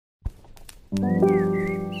I'm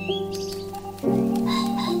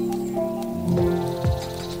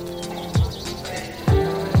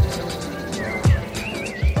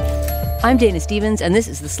Dana Stevens, and this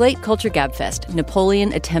is the Slate Culture Gabfest,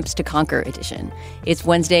 Napoleon Attempts to Conquer edition. It's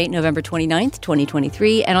Wednesday, November 29th,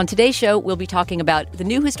 2023, and on today's show, we'll be talking about the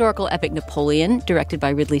new historical epic Napoleon, directed by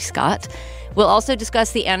Ridley Scott. We'll also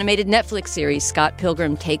discuss the animated Netflix series Scott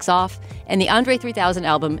Pilgrim Takes Off and the Andre 3000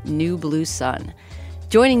 album New Blue Sun.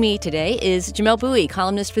 Joining me today is Jamelle Bouie,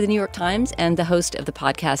 columnist for The New York Times and the host of the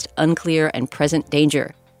podcast Unclear and Present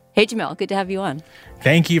Danger. Hey, Jamelle, good to have you on.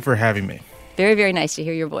 Thank you for having me. Very, very nice to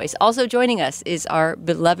hear your voice. Also joining us is our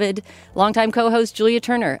beloved longtime co-host, Julia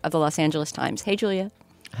Turner of the Los Angeles Times. Hey, Julia.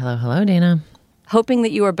 Hello, Dana. Hoping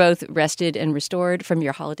that you are both rested and restored from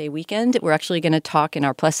your holiday weekend. We're actually going to talk in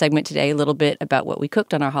our Plus segment today a little bit about what we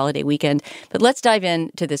cooked on our holiday weekend. But let's dive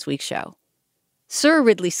into this week's show. Sir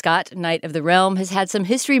Ridley Scott, Knight of the Realm, has had some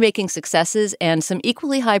history-making successes and some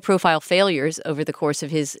equally high-profile failures over the course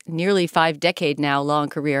of his nearly 5-decade-now-long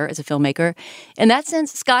career as a filmmaker. In that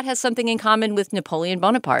sense, Scott has something in common with Napoleon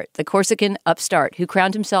Bonaparte, the Corsican upstart who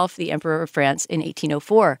crowned himself the Emperor of France in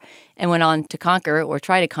 1804 and went on to conquer, or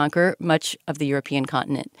try to conquer, much of the European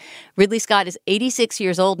continent. Ridley Scott is 86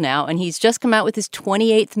 years old now, and he's just come out with his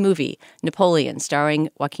 28th movie, Napoleon, starring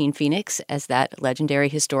Joaquin Phoenix as that legendary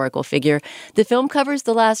historical figure. The film covers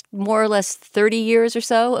the last more or less 30 years or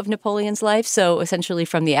so of Napoleon's life, so essentially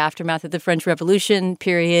from the aftermath of the French Revolution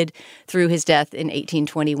period through his death in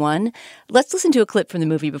 1821. Let's listen to a clip from the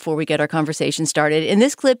movie before we get our conversation started. In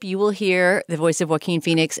this clip, you will hear the voice of Joaquin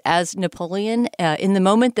Phoenix as Napoleon in the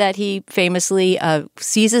moment that he famously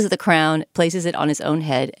seizes the crown, places it on his own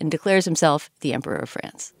head, and declares himself the Emperor of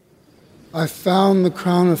France. I found the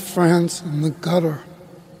crown of France in the gutter.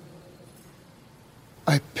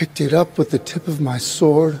 I picked it up with the tip of my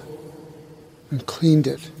sword and cleaned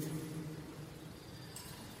it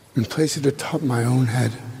and placed it atop my own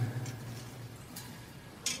head.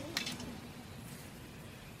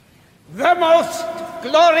 The most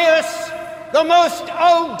glorious, the most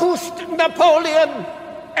august Napoleon,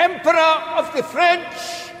 Emperor of the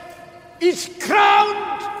French, is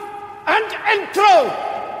crowned and enthroned.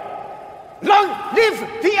 Long live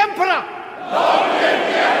the Emperor! Long live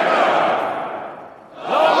the Emperor!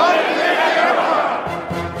 Long live the Emperor!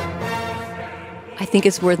 I think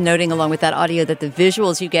it's worth noting, along with that audio, that the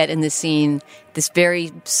visuals you get in this scene, this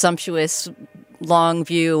very sumptuous, long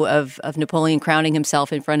view of Napoleon crowning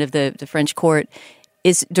himself in front of the French court,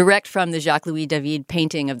 is direct from the Jacques-Louis David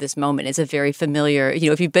painting of this moment. It's a very familiar,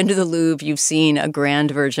 if you've been to the Louvre, you've seen a grand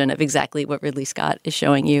version of exactly what Ridley Scott is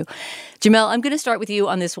showing you. Jamelle, I'm going to start with you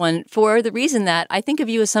on this one for the reason that I think of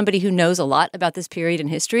you as somebody who knows a lot about this period in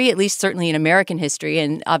history, at least certainly in American history.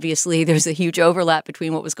 And obviously there's a huge overlap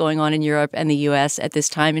between what was going on in Europe and the U.S. at this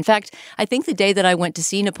time. In fact, I think the day that I went to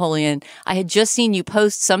see Napoleon, I had just seen you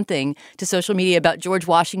post something to social media about George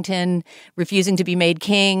Washington refusing to be made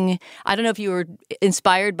king. I don't know if you were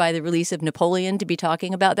inspired by the release of Napoleon to be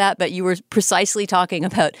talking about that, but you were precisely talking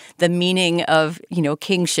about the meaning of,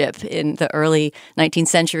 kingship in the early 19th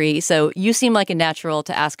century. So you seem like a natural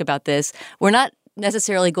to ask about this. We're not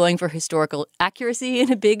necessarily going for historical accuracy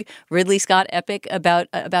in a big Ridley Scott epic about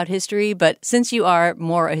history, but since you are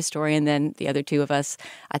more a historian than the other two of us,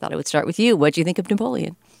 I thought I would start with you. What do you think of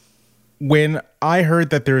Napoleon? When I heard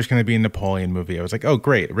that there was going to be a Napoleon movie, I was like, oh,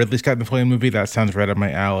 great. Ridley Scott Napoleon movie, that sounds right up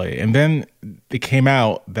my alley. And then it came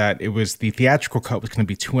out that it was the theatrical cut was going to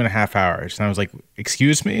be 2.5 hours. And I was like,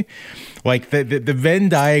 excuse me? Like the Venn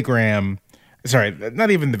diagram, sorry,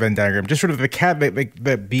 not even the Venn diagram, just sort of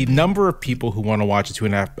the number of people who want to watch a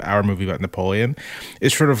 2.5 hour movie about Napoleon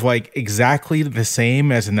is sort of like exactly the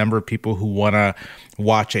same as the number of people who want to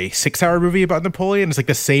watch a 6-hour movie about Napoleon. It's like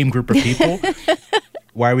the same group of people.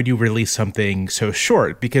 Why would you release something so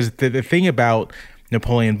short? Because the thing about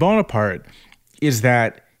Napoleon Bonaparte is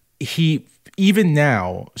that he, even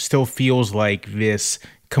now, still feels like this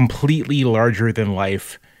completely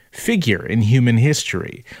larger-than-life figure in human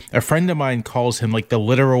history. A friend of mine calls him like the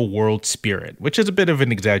literal world spirit, which is a bit of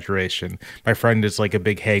an exaggeration. My friend is like a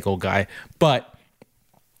big Hegel guy. But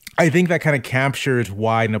I think that kind of captures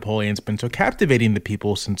why Napoleon's been so captivating to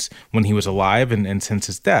people since when he was alive and since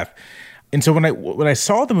his death. And so when I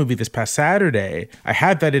saw the movie this past Saturday, I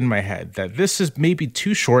had that in my head that this is maybe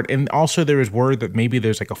too short. And also there was word that maybe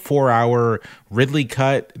there's like a 4-hour Ridley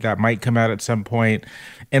cut that might come out at some point.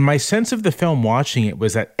 And my sense of the film watching it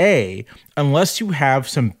was that unless you have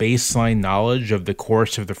some baseline knowledge of the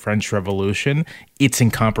course of the French Revolution, it's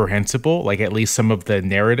incomprehensible, like at least some of the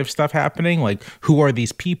narrative stuff happening, like who are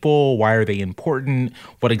these people? Why are they important?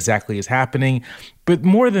 What exactly is happening? But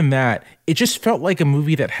more than that, it just felt like a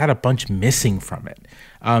movie that had a bunch missing from it.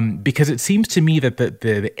 Because it seems to me that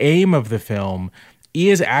the aim of the film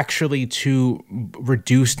is actually to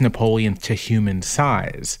reduce Napoleon to human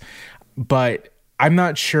size. But I'm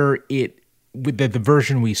not sure that the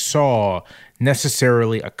version we saw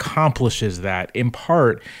necessarily accomplishes that, in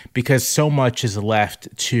part because so much is left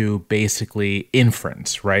to basically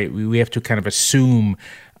inference, right? We have to kind of assume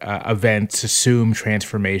events, assume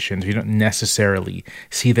transformations. We don't necessarily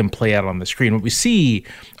see them play out on the screen. What we see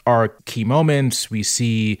are key moments. We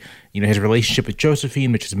see, his relationship with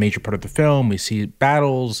Josephine, which is a major part of the film. We see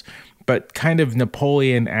battles, but kind of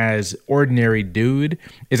Napoleon as ordinary dude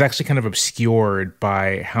is actually kind of obscured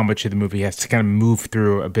by how much of the movie has to kind of move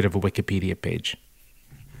through a bit of a Wikipedia page.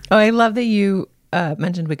 Oh, I love that you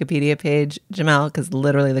mentioned Wikipedia page, Jamal, because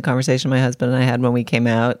literally the conversation my husband and I had when we came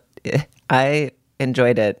out, I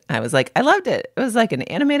enjoyed it. I was like, I loved it. It was like an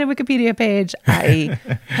animated Wikipedia page. I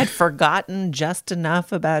had forgotten just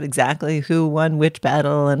enough about exactly who won which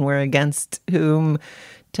battle and were against whom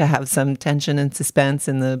to have some tension and suspense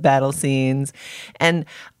in the battle scenes. And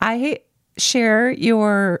I share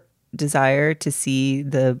your desire to see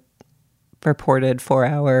the purported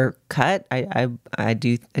 4-hour cut. I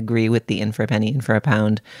do agree with the in for a penny, in for a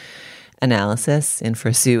pound analysis, in for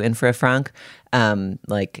a sou, in for a franc.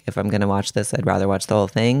 Like, if I'm going to watch this, I'd rather watch the whole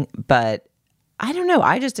thing. But I don't know.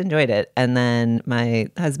 I just enjoyed it. And then my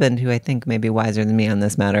husband, who I think may be wiser than me on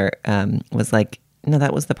this matter, was like, no,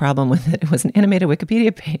 that was the problem with it. It was an animated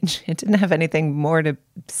Wikipedia page. It didn't have anything more to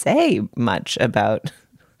say much about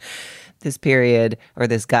this period or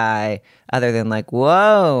this guy other than like,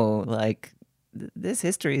 whoa, like this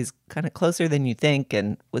history is kind of closer than you think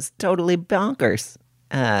and was totally bonkers,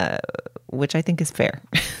 which I think is fair.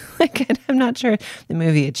 Like, I'm not sure the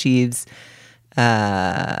movie achieves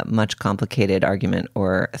much complicated argument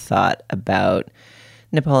or thought about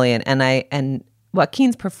Napoleon. And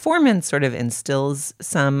Joaquin's performance sort of instills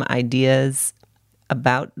some ideas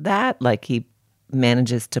about that. Like, he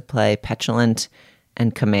manages to play petulant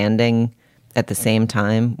and commanding at the same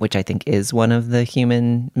time, which I think is one of the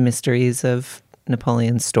human mysteries of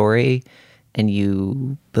Napoleon's story. And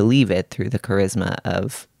you believe it through the charisma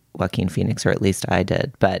of Joaquin Phoenix, or at least I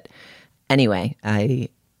did. But anyway, I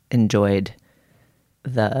enjoyed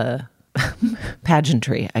the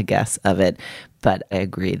pageantry, I guess, of it. But I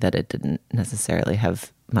agree that it didn't necessarily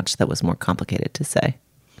have much that was more complicated to say.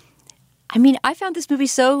 I mean, I found this movie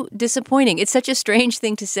so disappointing. It's such a strange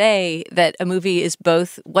thing to say, that a movie is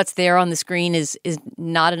both what's there on the screen is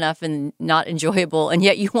not enough and not enjoyable, and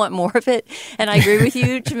yet you want more of it. And I agree with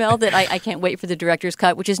you, Jamel, that I can't wait for the director's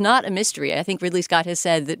cut, which is not a mystery. I think Ridley Scott has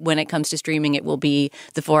said that when it comes to streaming, it will be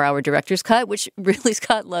the 4-hour director's cut, which Ridley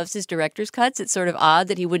Scott loves his director's cuts. It's sort of odd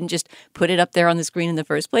that he wouldn't just put it up there on the screen in the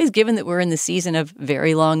first place, given that we're in the season of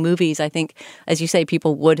very long movies. I think, as you say,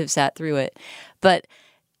 people would have sat through it. But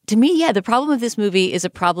to me, yeah, the problem of this movie is a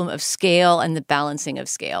problem of scale and the balancing of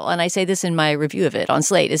scale. And I say this in my review of it on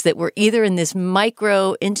Slate, is that we're either in this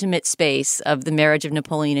micro, intimate space of the marriage of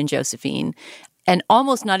Napoleon and Josephine, and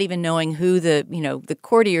almost not even knowing who the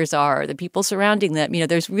courtiers are, the people surrounding them.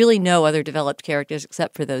 There's really no other developed characters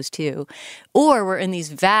except for those two. Or we're in these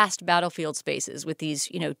vast battlefield spaces with these,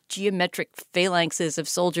 geometric phalanxes of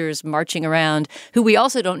soldiers marching around who we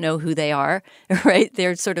also don't know who they are, right?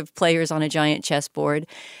 They're sort of players on a giant chessboard.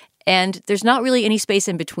 And there's not really any space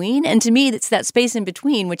in between. And to me, it's that space in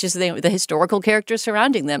between, which is the historical characters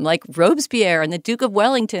surrounding them, like Robespierre and the Duke of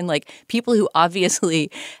Wellington, like people who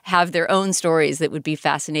obviously have their own stories that would be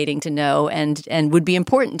fascinating to know and would be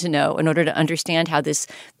important to know in order to understand how this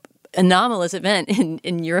anomalous event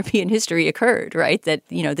in European history occurred, right? That,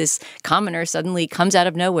 this commoner suddenly comes out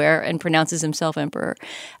of nowhere and pronounces himself emperor.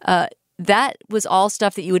 That was all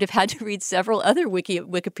stuff that you would have had to read several other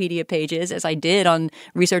Wikipedia pages, as I did on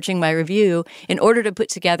researching my review, in order to put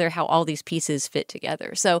together how all these pieces fit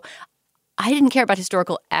together. So I didn't care about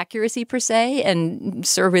historical accuracy per se, and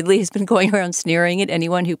Sir Ridley has been going around sneering at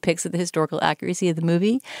anyone who picks at the historical accuracy of the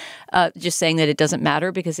movie, just saying that it doesn't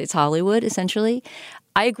matter because it's Hollywood, essentially.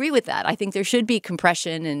 I agree with that. I think there should be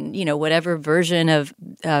compression and, whatever version of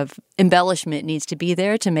embellishment needs to be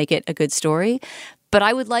there to make it a good story. But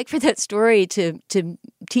I would like for that story to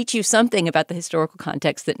teach you something about the historical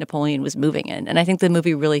context that Napoleon was moving in. And I think the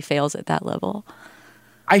movie really fails at that level.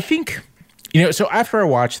 I think, so after I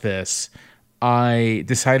watched this, I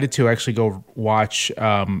decided to actually go watch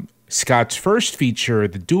Scott's first feature,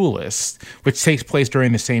 The Duelist, which takes place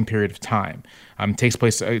during the same period of time. Takes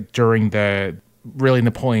place during really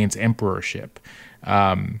Napoleon's emperorship.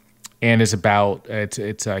 and is about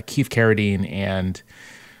it's Keith Carradine and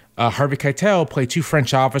Harvey Keitel play two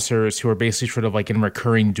French officers who are basically sort of like in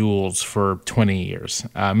recurring duels for 20 years.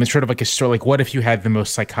 It's sort of like a story, like what if you had the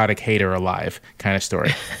most psychotic hater alive kind of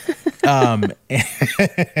story.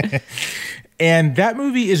 And that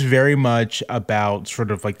movie is very much about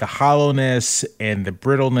sort of like the hollowness and the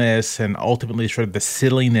brittleness and ultimately sort of the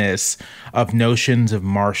silliness of notions of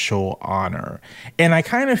martial honor. And I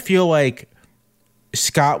kind of feel like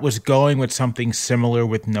Scott was going with something similar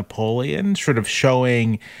with Napoleon, sort of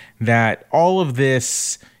showing that all of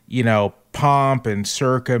this, pomp and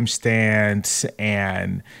circumstance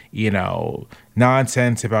and,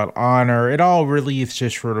 nonsense about honor, it all really is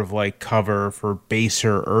just sort of like cover for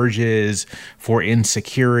baser urges, for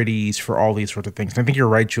insecurities, for all these sorts of things. And I think you're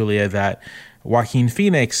right, Julia, that Joaquin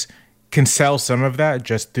Phoenix can sell some of that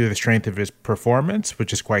just through the strength of his performance,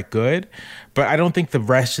 which is quite good. But I don't think the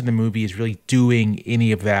rest of the movie is really doing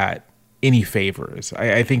any of that any favors.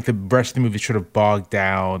 I think the rest of the movie is sort of bogged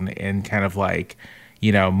down and kind of like,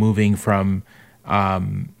 moving from,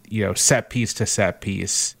 set piece to set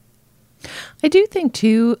piece. I do think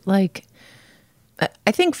too, like,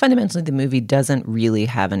 I think fundamentally the movie doesn't really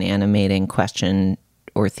have an animating question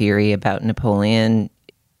or theory about Napoleon,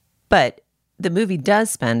 but the movie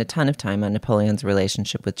does spend a ton of time on Napoleon's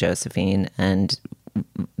relationship with Josephine, and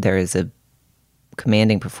there is a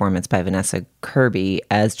commanding performance by Vanessa Kirby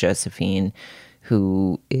as Josephine,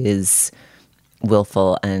 who is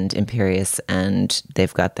willful and imperious, and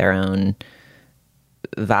they've got their own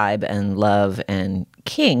vibe and love and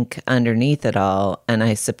kink underneath it all. And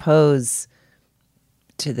I suppose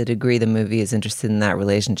to the degree the movie is interested in that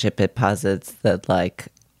relationship, it posits that like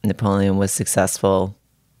Napoleon was successful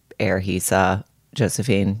ere he saw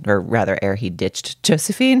Josephine, or rather ere he ditched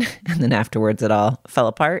Josephine, and then afterwards it all fell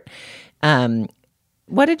apart.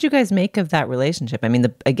 What did you guys make of that relationship? I mean,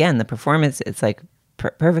 the performance, it's like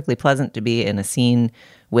perfectly pleasant to be in a scene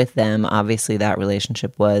with them. Obviously that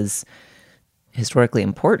relationship was historically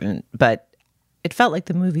important, but it felt like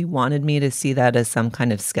the movie wanted me to see that as some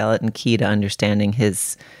kind of skeleton key to understanding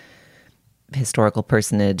his historical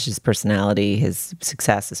personage, his personality, his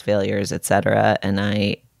success, his failures, etc. And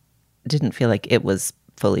I didn't feel like it was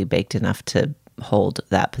fully baked enough to hold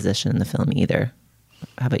that position in the film either.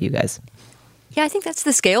 How about you guys? Yeah, I think that's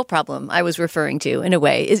the scale problem I was referring to in a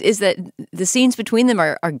way, is that the scenes between them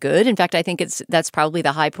are good. In fact, I think that's probably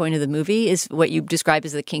the high point of the movie, is what you describe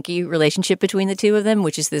as the kinky relationship between the two of them,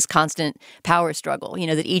 which is this constant power struggle,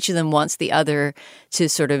 that each of them wants the other to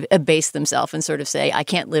sort of abase themselves and sort of say, I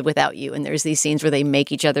can't live without you. And there's these scenes where they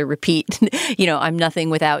make each other repeat, I'm nothing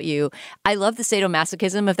without you. I love the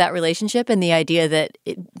sadomasochism of that relationship and the idea that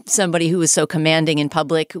somebody who was so commanding in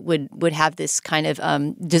public would have this kind of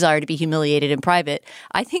desire to be humiliated in private.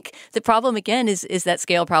 I think the problem again is that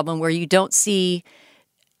scale problem where you don't see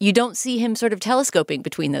him sort of telescoping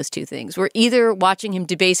between those two things. We're either watching him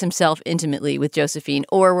debase himself intimately with Josephine,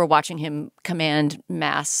 or we're watching him command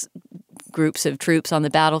mass groups of troops on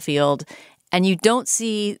the battlefield. And you don't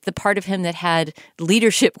see the part of him that had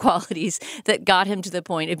leadership qualities that got him to the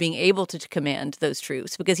point of being able to command those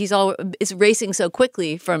troops, because is racing so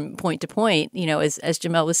quickly from point to point, as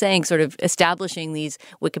Jamel was saying, sort of establishing these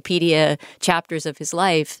Wikipedia chapters of his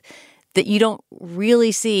life that you don't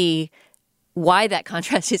really see why that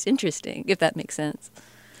contrast is interesting, if that makes sense.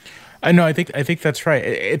 No, I think that's right.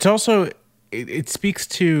 It's also, it speaks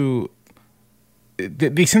to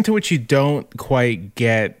the extent to which you don't quite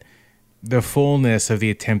get the fullness of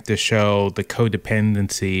the attempt to show the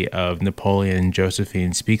codependency of Napoleon and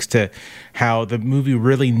Josephine. Speaks to how the movie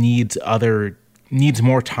really needs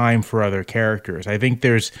more time for other characters. I think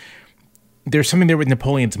there's something there with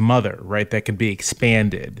Napoleon's mother, right, that could be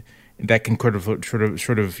expanded, that can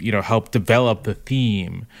sort of help develop the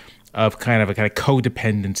theme of kind of a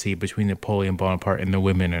codependency between Napoleon Bonaparte and the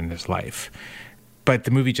women in his life. But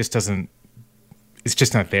the movie just doesn't. It's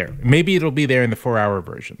just not there. Maybe it'll be there in the 4-hour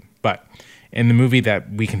version, but in the movie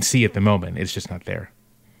that we can see at the moment, it's just not there.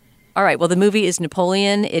 All right. Well, the movie is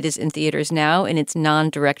Napoleon. It is in theaters now in its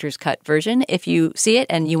non-director's cut version. If you see it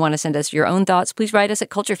and you want to send us your own thoughts, please write us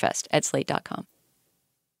at culturefest@slate.com.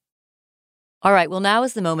 All right, well, now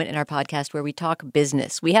is the moment in our podcast where we talk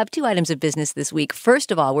business. We have 2 items of business this week.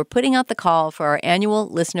 First of all, we're putting out the call for our annual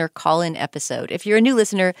listener call-in episode. If you're a new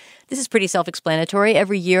listener, this is pretty self-explanatory.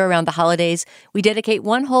 Every year around the holidays, we dedicate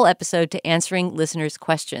one whole episode to answering listeners'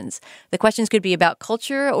 questions. The questions could be about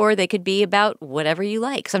culture, or they could be about whatever you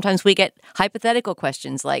like. Sometimes we get hypothetical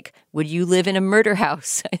questions like, would you live in a murder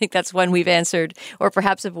house? I think that's one we've answered, or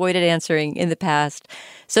perhaps avoided answering in the past.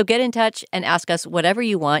 So get in touch and ask us whatever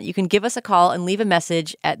you want. You can give us a call call and leave a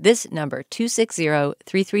message at this number,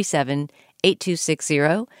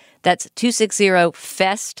 260-337-8260. That's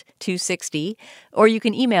 260-FEST-260. Or you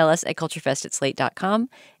can email us at culturefest@slate.com.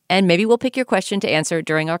 And maybe we'll pick your question to answer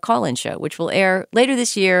during our call-in show, which will air later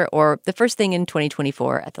this year or the first thing in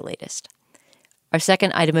 2024 at the latest. Our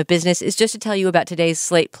second item of business is just to tell you about today's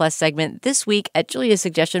Slate Plus segment. This week, at Julia's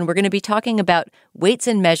suggestion, we're going to be talking about weights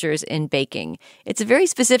and measures in baking. It's a very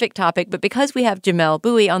specific topic, but because we have Jamel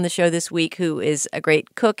Bowie on the show this week, who is a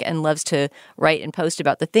great cook and loves to write and post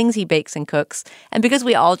about the things he bakes and cooks, and because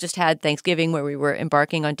we all just had Thanksgiving where we were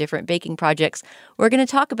embarking on different baking projects, we're going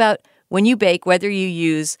to talk about when you bake, whether you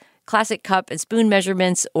use classic cup and spoon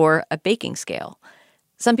measurements or a baking scale.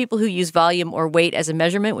 Some people who use volume or weight as a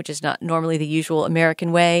measurement, which is not normally the usual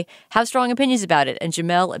American way, have strong opinions about it, and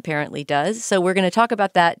Jamel apparently does. So we're going to talk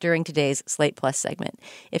about that during today's Slate Plus segment.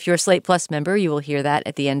 If you're a Slate Plus member, you will hear that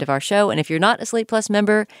at the end of our show. And if you're not a Slate Plus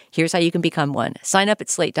member, here's how you can become one. Sign up at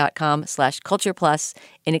slate.com/cultureplus.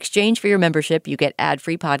 In exchange for your membership, you get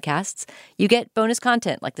ad-free podcasts. You get bonus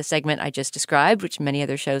content like the segment I just described, which many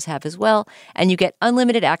other shows have as well. And you get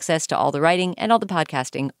unlimited access to all the writing and all the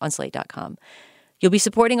podcasting on slate.com. You'll be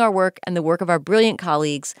supporting our work and the work of our brilliant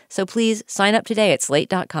colleagues, so please sign up today at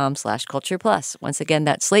slate.com/cultureplus. Once again,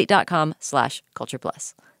 that's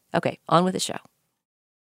slate.com/cultureplus. Okay, on with the show.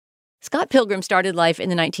 Scott Pilgrim started life in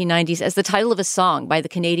the 1990s as the title of a song by the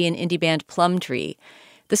Canadian indie band Plumtree.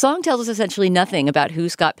 The song tells us essentially nothing about who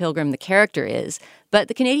Scott Pilgrim the character is, but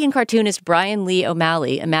the Canadian cartoonist Brian Lee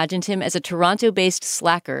O'Malley imagined him as a Toronto-based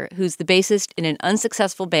slacker who's the bassist in an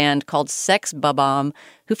unsuccessful band called Sex Bob-omb,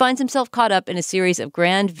 who finds himself caught up in a series of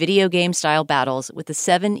grand video game-style battles with the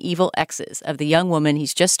 7 evil exes of the young woman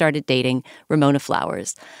he's just started dating, Ramona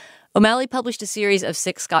Flowers. O'Malley published a series of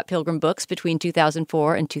 6 Scott Pilgrim books between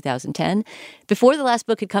 2004 and 2010. Before the last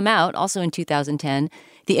book had come out, also in 2010,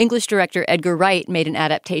 the English director Edgar Wright made an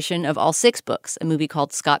adaptation of all 6 books, a movie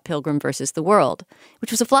called Scott Pilgrim vs. the World,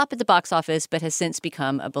 which was a flop at the box office but has since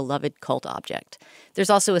become a beloved cult object.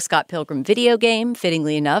 There's also a Scott Pilgrim video game,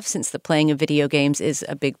 fittingly enough, since the playing of video games is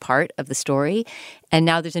a big part of the story. And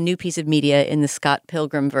now there's a new piece of media in the Scott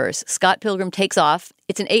Pilgrim verse. Scott Pilgrim Takes Off.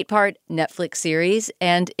 It's an 8-part Netflix series,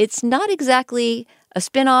 and it's not exactly a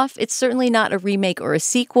spin-off. It's certainly not a remake or a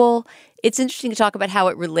sequel. It's interesting to talk about how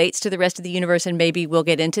it relates to the rest of the universe, and maybe we'll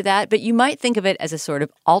get into that. But you might think of it as a sort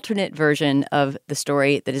of alternate version of the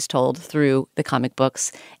story that is told through the comic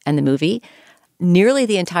books and the movie. Nearly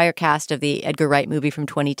the entire cast of the Edgar Wright movie from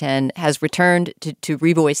 2010 has returned to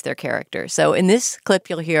revoice their character. So in this clip,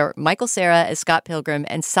 you'll hear Michael Cera as Scott Pilgrim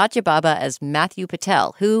and Satya Baba as Matthew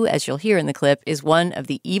Patel, who, as you'll hear in the clip, is one of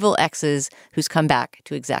the evil exes who's come back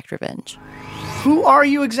to exact revenge. Who are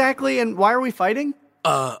you exactly, and why are we fighting?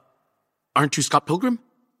 Aren't you Scott Pilgrim?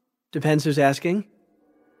 Depends who's asking.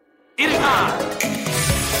 It is I!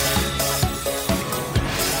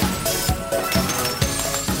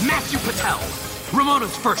 Matthew Patel,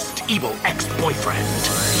 Ramona's first evil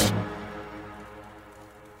ex-boyfriend.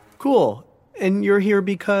 Cool. And you're here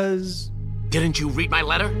because... Didn't you read my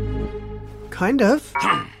letter? Kind of.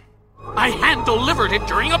 I hand-delivered it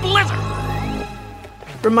during a blizzard.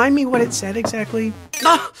 Remind me what it said exactly.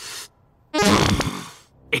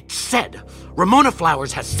 It said Ramona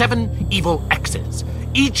Flowers has 7 evil exes,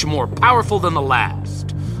 each more powerful than the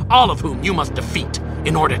last, all of whom you must defeat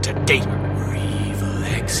in order to date her. We're evil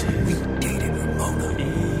exes. We dated Ramona.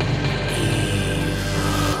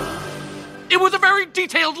 It was a very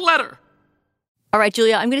detailed letter. All right,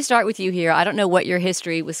 Julia, I'm going to start with you here. I don't know what your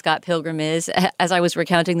history with Scott Pilgrim is. As I was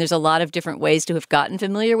recounting, there's a lot of different ways to have gotten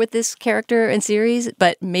familiar with this character and series,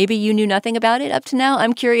 but maybe you knew nothing about it up to now.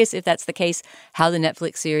 I'm curious if that's the case, how the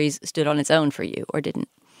Netflix series stood on its own for you or didn't.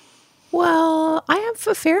 Well, I have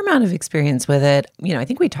a fair amount of experience with it. You know, I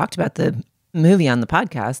think we talked about the movie on the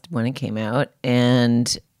podcast when it came out,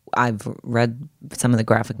 and I've read some of the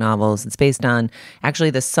graphic novels it's based on. Actually,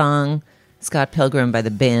 the song Scott Pilgrim by the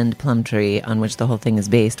band Plumtree, on which the whole thing is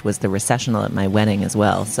based, was the recessional at my wedding as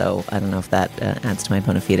well. So I don't know if that adds to my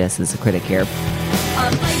bona fides as a critic here.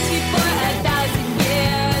 I've liked you for 1,000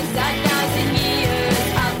 years, 1,000 years.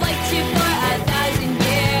 I've liked you for 1,000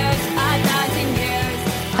 years, 1,000 years.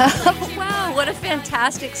 Oh, wow, what a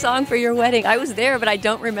fantastic song for your wedding. I was there, but I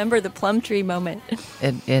don't remember the Plumtree moment.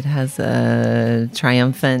 It has a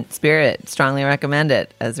triumphant spirit. Strongly recommend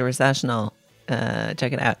it as a recessional.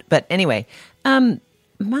 Check it out. But anyway,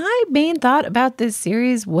 my main thought about this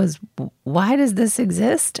series was, why does this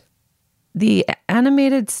exist? The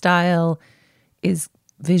animated style is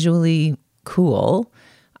visually cool.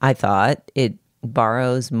 I thought it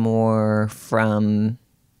borrows more from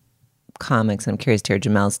comics. I'm curious to hear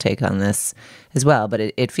Jamel's take on this as well, but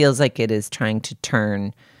it feels like it is trying to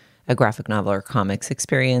turn a graphic novel or comics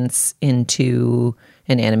experience into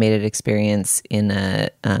an animated experience in a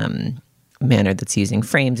manner that's using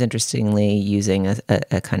frames interestingly, using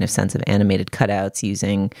a kind of sense of animated cutouts,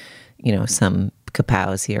 using, some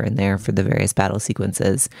kapows here and there for the various battle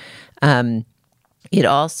sequences. It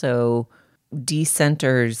also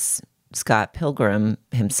decenters Scott Pilgrim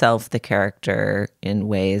himself, the character, in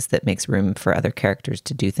ways that makes room for other characters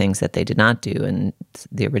to do things that they did not do in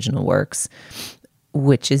the original works,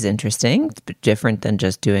 which is interesting. It's different than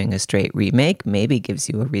just doing a straight remake. Maybe gives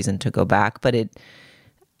you a reason to go back, but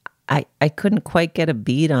I couldn't quite get a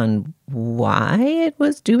beat on why it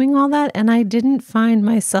was doing all that, and I didn't find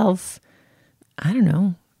myself, I don't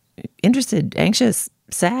know, interested, anxious,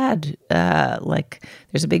 sad. Like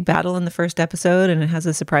there's a big battle in the first episode and it has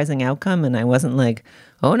a surprising outcome, and I wasn't like,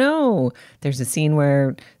 oh no. There's a scene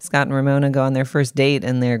where Scott and Ramona go on their first date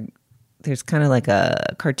and there's kind of like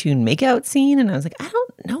a cartoon makeout scene, and I was like, I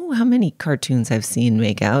don't know how many cartoons I've seen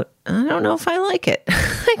make out. I don't know if I like it.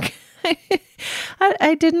 Like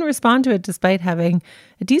I didn't respond to it despite having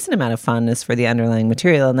a decent amount of fondness for the underlying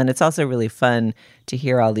material. And then it's also really fun to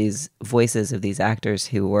hear all these voices of these actors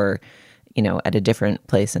who were, at a different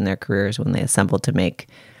place in their careers when they assembled to make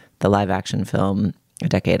the live action film a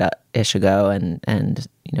decade-ish ago, and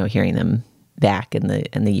hearing them back in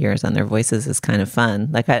the years on their voices is kind of fun.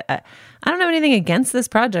 Like I don't have anything against this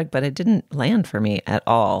project, but it didn't land for me at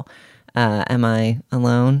all. Am I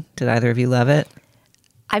alone? Did either of you love it?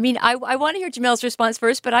 I mean, I want to hear Jamel's response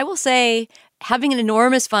first, but I will say, having an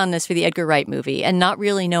enormous fondness for the Edgar Wright movie and not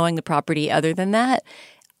really knowing the property other than that,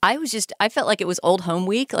 I felt like it was old home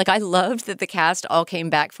week. Like I loved that the cast all came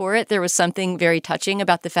back for it. There was something very touching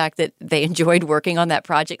about the fact that they enjoyed working on that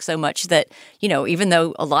project so much that, even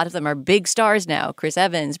though a lot of them are big stars now, Chris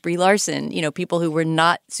Evans, Brie Larson, people who were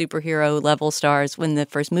not superhero level stars when the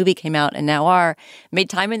first movie came out and now are, made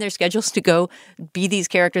time in their schedules to go be these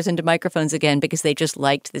characters into microphones again because they just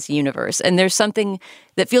liked this universe. And there's something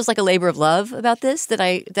that feels like a labor of love about this that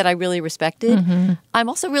I really respected. Mm-hmm. I'm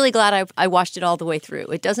also really glad I watched it all the way through.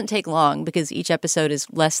 It doesn't take long because each episode is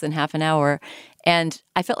less than half an hour. And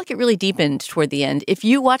I felt like it really deepened toward the end. If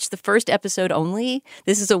you watch the first episode only,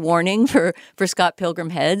 this is a warning for Scott Pilgrim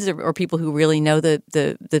heads or people who really know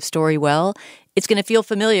the story well. It's going to feel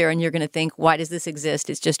familiar and you're going to think, why does this exist?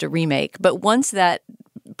 It's just a remake. But once that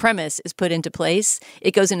premise is put into place,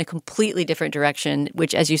 it goes in a completely different direction,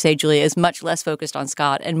 which, as you say, Julia, is much less focused on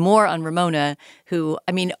Scott and more on Ramona, who,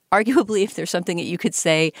 I mean, arguably, if there's something that you could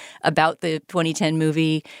say about the 2010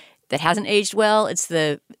 movie that hasn't aged well, it's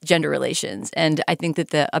the gender relations. And I think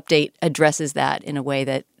that the update addresses that in a way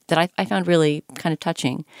that I found really kind of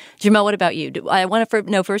touching. Jamel, what about you? I want to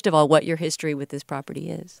know, first of all, what your history with this property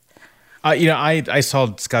is. I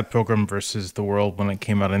saw Scott Pilgrim versus the World when it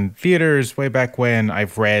came out in theaters way back when.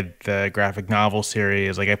 I've read the graphic novel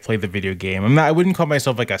series. Like I played the video game. I wouldn't call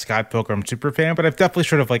myself like a Scott Pilgrim super fan, but I've definitely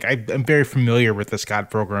sort of like I'm very familiar with the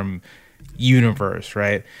Scott Pilgrim universe,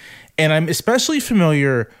 right? And I'm especially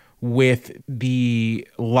familiar with the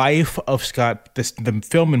life of Scott, the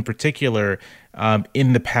film in particular, over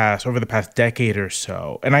the past decade or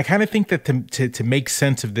so. And I kind of think that to make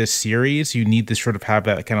sense of this series, you need to sort of have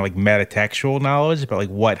that kind of like metatextual knowledge about like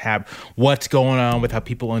what's going on with how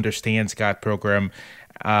people understand Scott Pilgrim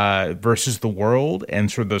versus the world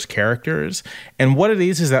and sort of those characters. And what it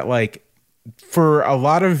is that like for a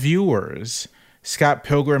lot of viewers, Scott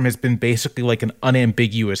Pilgrim has been basically like an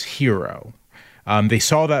unambiguous hero. They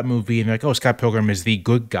saw that movie and they're like, oh, Scott Pilgrim is the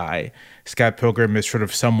good guy. Scott Pilgrim is sort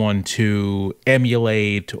of someone to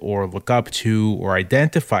emulate or look up to or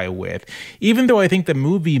identify with, even though I think the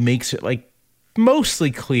movie makes it like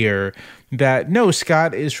mostly clear that no,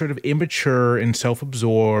 Scott is sort of immature and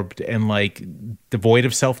self-absorbed and like devoid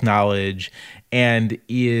of self-knowledge and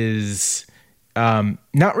is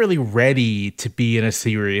not really ready to be in a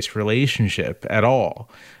serious relationship at all.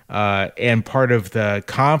 And part of the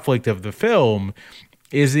conflict of the film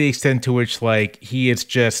is the extent to which like he is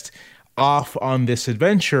just off on this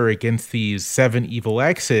adventure against these 7 evil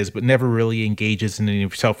exes, but never really engages in any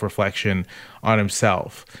self-reflection on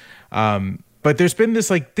himself. But there's been this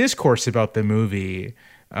like discourse about the movie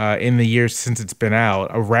in the years since it's been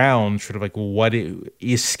out around sort of like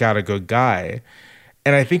is Scott a good guy?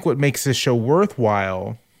 And I think what makes this show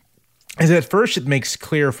worthwhile is at first it makes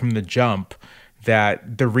clear from the jump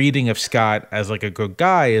that the reading of Scott as like a good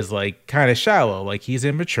guy is like kind of shallow. Like he's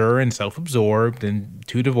immature and self-absorbed and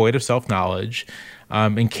too devoid of self-knowledge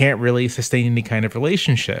and can't really sustain any kind of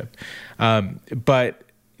relationship. But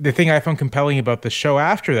the thing I found compelling about the show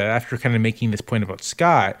after that, after kind of making this point about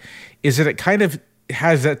Scott, is that it kind of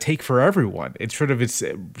has that take for everyone. It's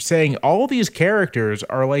saying all these characters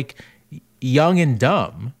are like young and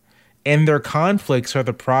dumb, and their conflicts are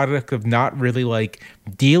the product of not really like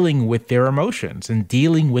dealing with their emotions and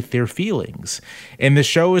dealing with their feelings. And the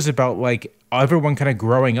show is about like everyone kind of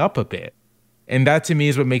growing up a bit. And that to me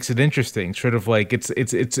is what makes it interesting. Sort of like it's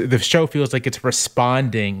the show feels like it's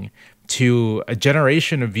responding to a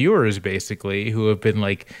generation of viewers basically who have been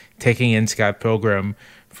like taking in Scott Pilgrim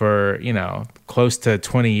for, close to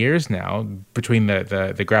 20 years now between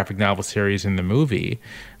the graphic novel series and the movie,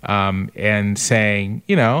 and saying,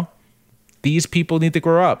 these people need to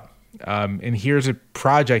grow up. And here's a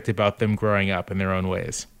project about them growing up in their own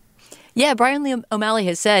ways. Yeah, Brian Lee O'Malley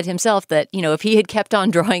has said himself that, if he had kept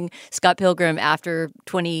on drawing Scott Pilgrim after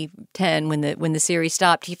 2010 when the series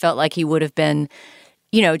stopped, he felt like he would have been,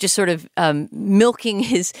 just sort of milking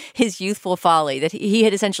his youthful folly, that he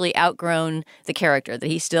had essentially outgrown the character, that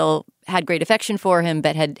he still had great affection for him,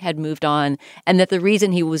 but had moved on. And that the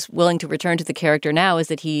reason he was willing to return to the character now is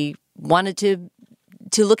that he wanted to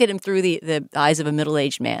look at him through the eyes of a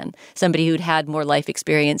middle-aged man, somebody who'd had more life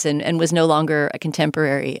experience and was no longer a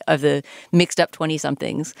contemporary of the mixed-up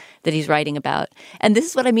 20-somethings that he's writing about. And this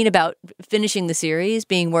is what I mean about finishing the series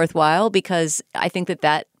being worthwhile, because I think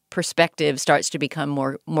that perspective starts to become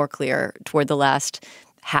more clear toward the last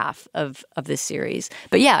half of this series.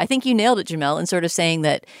 But yeah, I think you nailed it, Jamel, in sort of saying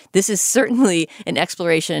that this is certainly an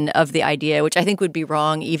exploration of the idea, which I think would be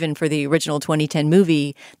wrong even for the original 2010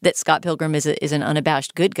 movie, that Scott Pilgrim is an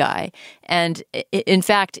unabashed good guy. And in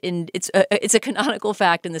fact, it's a canonical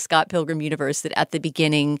fact in the Scott Pilgrim universe that at the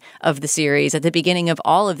beginning of the series, at the beginning of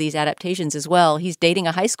all of these adaptations as well, he's dating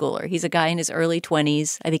a high schooler. He's a guy in his early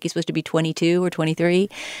 20s. I think he's supposed to be 22 or 23.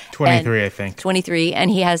 23, I think. 23.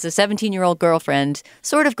 And he has a 17-year-old girlfriend,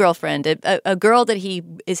 sort of girlfriend, a girl that he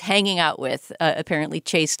is hanging out with, apparently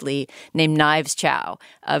chastely, named Knives Chow,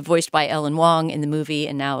 voiced by Ellen Wong in the movie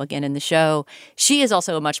and now again in the show. She is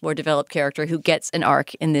also a much more developed character who gets an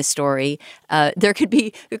arc in this story. There could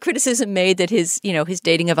be a criticism made that his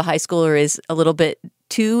dating of a high schooler is a little bit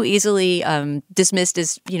too easily dismissed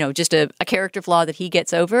as, just a character flaw that he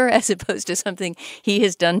gets over as opposed to something he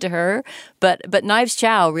has done to her. But Knives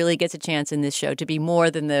Chow really gets a chance in this show to be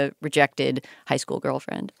more than the rejected high school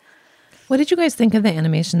girlfriend. What did you guys think of the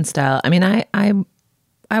animation style? I mean,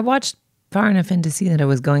 I watched far enough in to see that it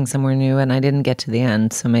was going somewhere new, and I didn't get to the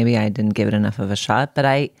end, so maybe I didn't give it enough of a shot. But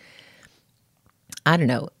I don't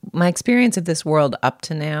know. My experience of this world up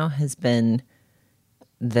to now has been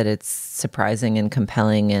that it's surprising and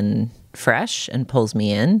compelling and fresh and pulls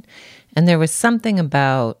me in. And there was something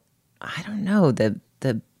about, I don't know, the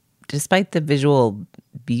despite the visual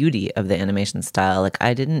beauty of the animation style, like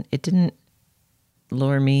it didn't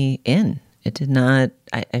lure me in. It did not.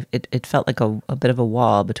 It felt like a bit of a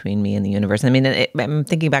wall between me and the universe. I mean, I'm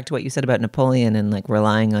thinking back to what you said about Napoleon and like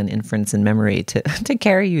relying on inference and memory to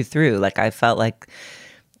carry you through. Like I felt like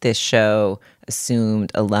this show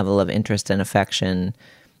assumed a level of interest and affection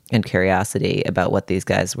and curiosity about what these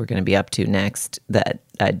guys were going to be up to next that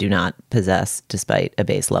I do not possess, despite a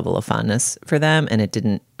base level of fondness for them. And it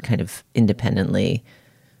didn't kind of independently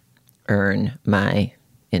earn my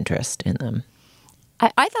interest in them.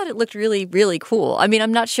 I thought it looked really, really cool. I mean,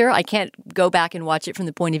 I'm not sure. I can't go back and watch it from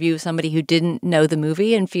the point of view of somebody who didn't know the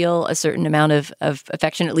movie and feel a certain amount of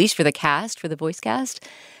affection, at least for the cast, for the voice cast.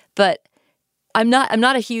 But I'm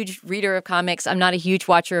not a huge reader of comics. I'm not a huge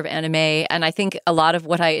watcher of anime. And I think a lot of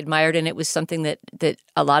what I admired in it was something that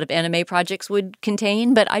a lot of anime projects would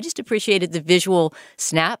contain. But I just appreciated the visual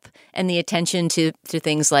snap and the attention to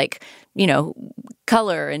things like,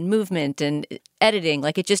 color and movement and editing.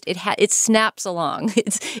 Like it snaps along.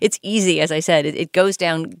 It's easy, as I said. It goes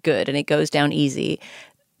down good and it goes down easy.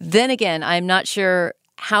 Then again, I'm not sure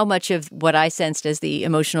how much of what I sensed as the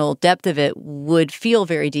emotional depth of it would feel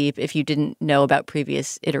very deep if you didn't know about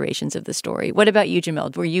previous iterations of the story. What about you,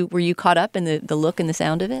 Jamel? Were you caught up in the look and the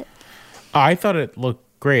sound of it? I thought it looked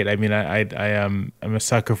great. I mean, I'm a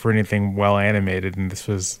sucker for anything well animated, and this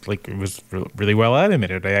was it was really well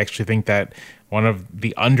animated. I actually think that one of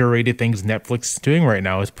the underrated things Netflix is doing right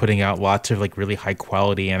now is putting out lots of really high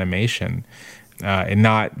quality animation, and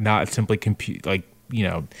not simply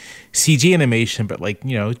CG animation, but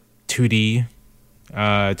 2D,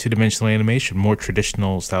 two-dimensional animation, more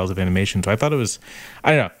traditional styles of animation. So I thought it was,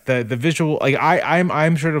 I don't know, the visual.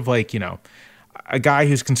 I'm sort of a guy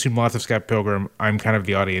who's consumed lots of Scott Pilgrim. I'm kind of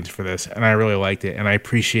the audience for this, and I really liked it, and I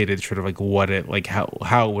appreciated sort of what it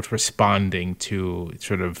how it was responding to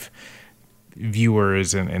sort of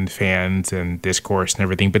viewers and fans and discourse and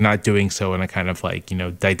everything, but not doing so in a kind of like,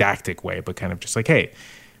 didactic way, but kind of just like, hey,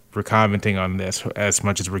 we're commenting on this as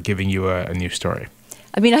much as we're giving you a new story.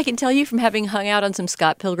 I mean, I can tell you from having hung out on some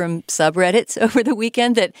Scott Pilgrim subreddits over the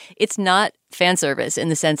weekend that it's not fan service in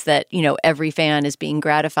the sense that, every fan is being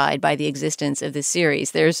gratified by the existence of this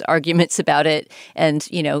series. There's arguments about it, and,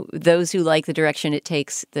 those who like the direction it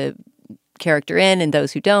takes the character in and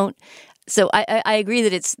those who don't. So I agree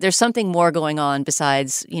that there's something more going on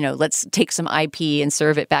besides, let's take some IP and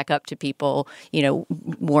serve it back up to people,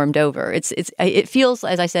 warmed over. It feels,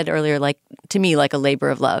 as I said earlier, to me like a labor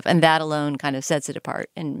of love. And that alone kind of sets it apart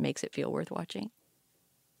and makes it feel worth watching.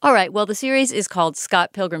 All right. Well, the series is called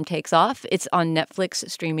Scott Pilgrim Takes Off. It's on Netflix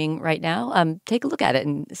streaming right now. Take a look at it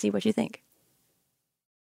and see what you think.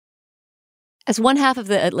 As one half of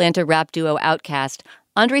the Atlanta rap duo Outkast,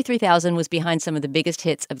 Andre 3000 was behind some of the biggest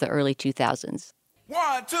hits of the early 2000s.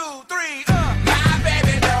 1, 2, 3, My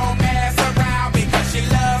baby don't mess around because she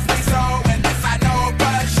loves me so, and this I know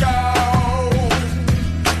for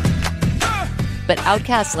sure. But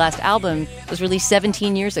Outkast's last album was released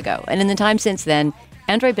 17 years ago, and in the time since then,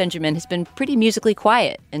 Andre Benjamin has been pretty musically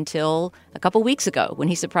quiet until a couple weeks ago when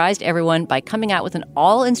he surprised everyone by coming out with an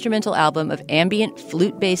all-instrumental album of ambient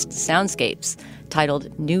flute-based soundscapes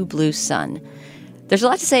titled New Blue Sun. There's a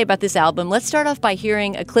lot to say about this album. Let's start off by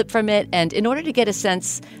hearing a clip from it. And in order to get a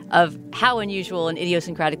sense of how unusual and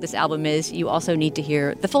idiosyncratic this album is, you also need to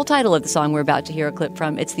hear the full title of the song we're about to hear a clip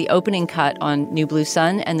from. It's the opening cut on New Blue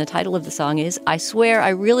Sun. And the title of the song is, I Swear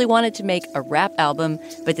I Really Wanted to Make a Rap Album,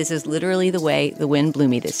 but this is literally the way the wind blew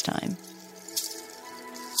me this time.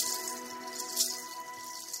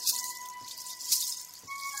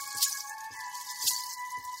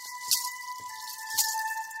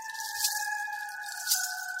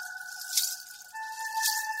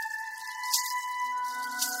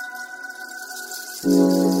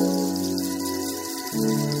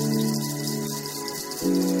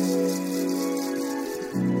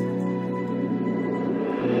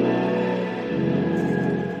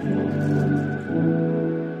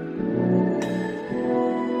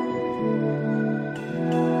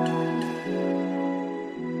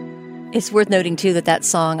 It's worth noting, too, that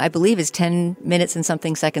song, I believe, is 10 minutes and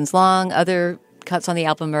something seconds long. Other cuts on the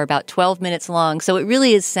album are about 12 minutes long. So it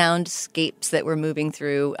really is soundscapes that we're moving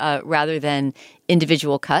through rather than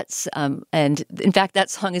individual cuts. And in fact,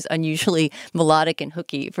 that song is unusually melodic and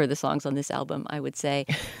hooky for the songs on this album, I would say.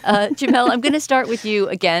 Jamel, I'm going to start with you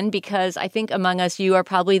again because I think among us, you are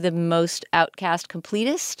probably the most Outkast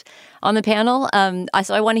completist on the panel.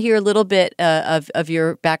 So I want to hear a little bit of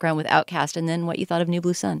your background with Outkast and then what you thought of New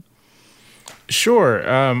Blue Sun. Sure.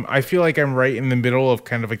 I feel like I'm right in the middle of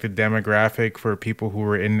kind of like the demographic for people who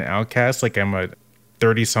were in Outkast. Like I'm a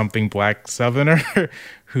 30-something black Southerner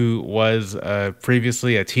who was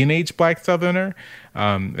previously a teenage black Southerner,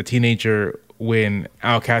 a teenager when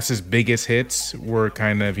Outkast's biggest hits were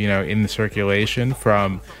kind of, in the circulation,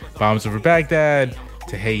 from Bombs Over Baghdad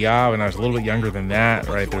to Hey Ya. When I was a little bit younger than that,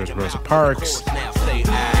 right? There was Rosa Parks.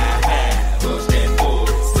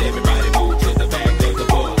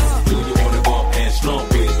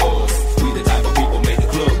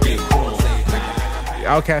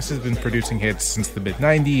 Outkast has been producing hits since the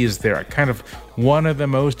mid-90s. They're kind of one of the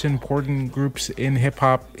most important groups in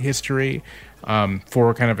hip-hop history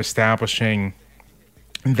for kind of establishing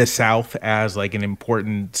the South as like an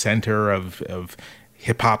important center of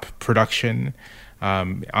hip-hop production.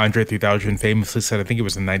 Andre 3000 famously said, I think it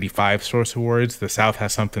was the 95 Source Awards, the South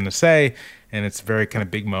has something to say, and it's a very kind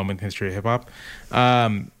of big moment in the history of hip-hop.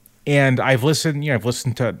 And I've listened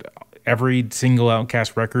to every single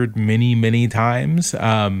Outkast record many times.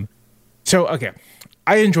 Okay,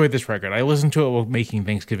 I enjoyed this record. I listened to it while making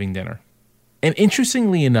Thanksgiving dinner. And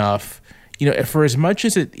interestingly enough, for as much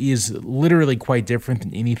as it is literally quite different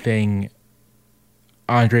than anything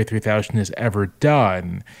Andre 3000 has ever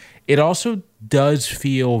done, it also does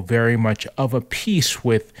feel very much of a piece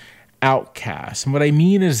with Outkast. And what I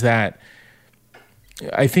mean is that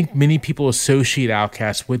I think many people associate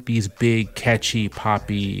Outkast with these big, catchy,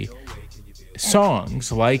 poppy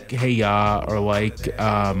songs like Hey Ya or like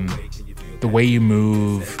The Way You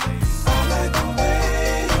Move.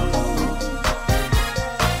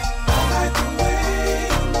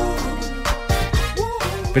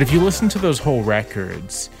 But if you listen to those whole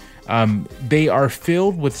records, they are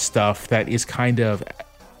filled with stuff that is kind of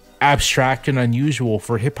abstract and unusual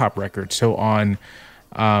for hip-hop records. So on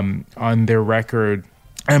their record,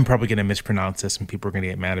 I'm probably going to mispronounce this and people are going to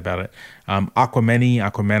get mad about it,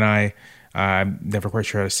 Aquemini, I'm never quite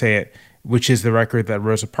sure how to say it. which is the record that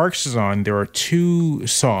Rosa Parks is on, there are two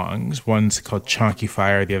songs. One's called Chonky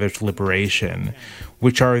Fire, the other's Liberation,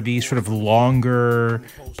 which are these sort of longer,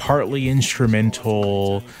 partly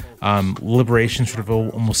instrumental, Liberation sort of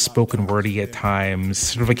almost spoken wordy at times,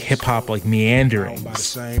 sort of like hip-hop, like meanderings. By the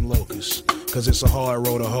same locus, cause it's a hard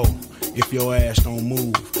road to hoe. If your ass don't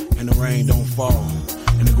move and the rain don't fall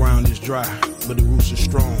and the ground is dry, but the roots are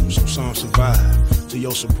strong, so some survive. To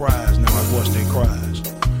your surprise, now I voice their cries.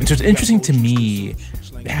 And so it's interesting to me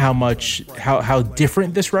how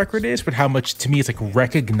different this record is, but how much to me it's like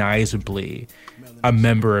recognizably a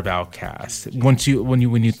member of Outkast.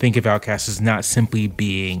 When you think of Outkast as not simply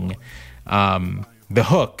being the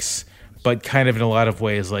hooks, but kind of in a lot of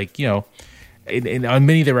ways, like, you know, on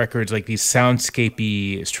many of the records, like these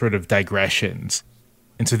soundscapey sort of digressions.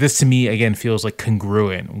 And so this to me again feels like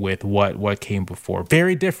congruent with what came before.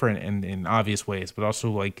 Very different in obvious ways, but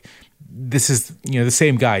also like this is, you know, the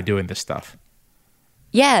same guy doing this stuff.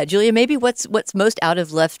 Yeah, Julia, maybe what's most out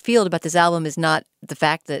of left field about this album is not the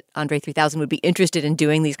fact that Andre 3000 would be interested in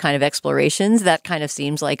doing these kind of explorations. That kind of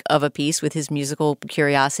seems like of a piece with his musical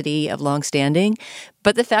curiosity of long standing.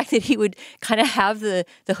 But the fact that he would kind of have the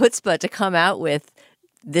chutzpah to come out with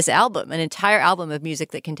this album, an entire album of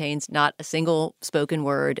music that contains not a single spoken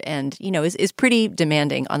word and, you know, is pretty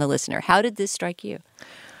demanding on the listener. How did this strike you?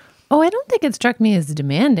 Oh, I don't think it struck me as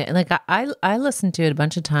demanding. Like I listened to it a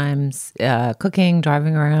bunch of times, cooking,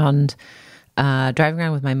 driving around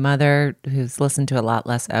with my mother, who's listened to a lot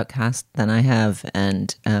less Outkast than I have,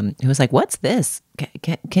 and who was like, "What's this?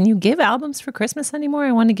 Can you give albums for Christmas anymore?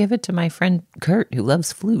 I want to give it to my friend Kurt, who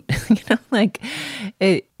loves flute." You know, like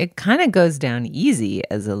it kind of goes down easy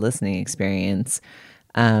as a listening experience.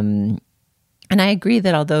 And I agree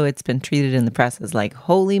that although it's been treated in the press as like,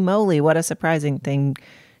 "Holy moly, what a surprising thing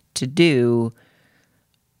to do,"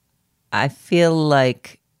 I feel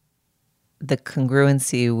like the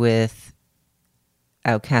congruency with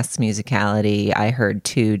Outkast's musicality, I heard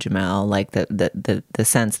too, Jamel, like the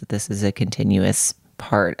sense that this is a continuous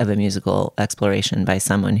part of a musical exploration by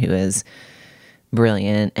someone who is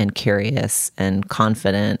brilliant and curious and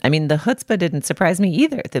confident. I mean, the chutzpah didn't surprise me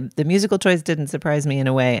either. The musical choice didn't surprise me in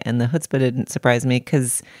a way, and the chutzpah didn't surprise me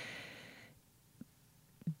because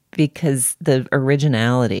the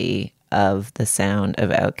originality of the sound of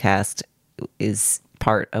Outkast is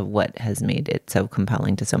part of what has made it so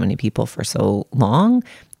compelling to so many people for so long.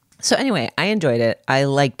 So anyway, I enjoyed it. I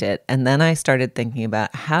liked it. And then I started thinking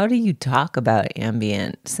about, how do you talk about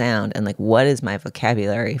ambient sound, and like, what is my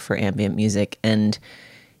vocabulary for ambient music? And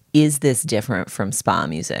is this different from spa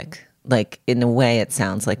music? Like, in a way, it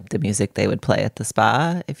sounds like the music they would play at the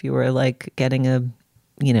spa if you were like getting a,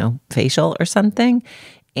 you know, facial or something.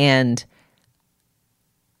 And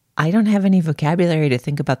I don't have any vocabulary to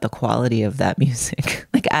think about the quality of that music.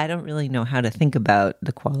 Like, I don't really know how to think about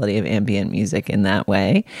the quality of ambient music in that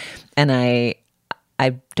way. And I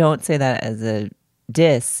don't say that as a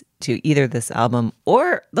diss to either this album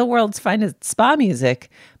or the world's finest spa music,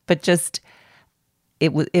 but just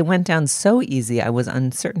it went down so easy. I was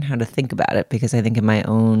uncertain how to think about it, because I think in my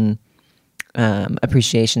own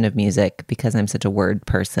appreciation of music, because I'm such a word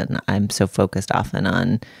person, I'm so focused often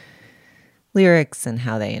on lyrics and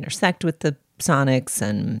how they intersect with the sonics.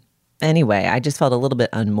 And anyway, I just felt a little bit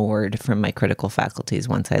unmoored from my critical faculties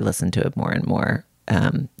once I listened to it more and more.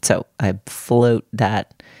 So I float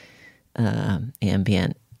that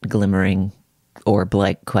ambient glimmering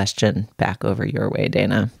orb-like question back over your way,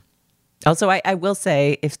 Dana. Also, I will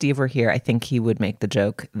say, if Steve were here, I think he would make the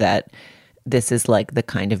joke that this is like the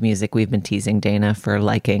kind of music we've been teasing Dana for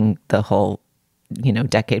liking the whole, you know,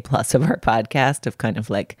 decade plus of our podcast, of kind of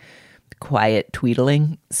like quiet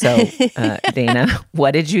tweedling. So, Dana,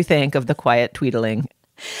 what did you think of the quiet tweedling?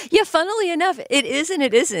 Yeah, funnily enough, it is and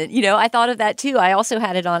it isn't. You know, I thought of that too. I also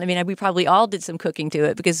had it on. I mean, we probably all did some cooking to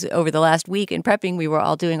it, because over the last week in prepping, we were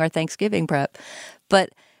all doing our Thanksgiving prep.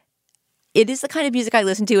 But it is the kind of music I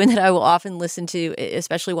listen to, and that I will often listen to,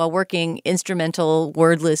 especially while working, instrumental,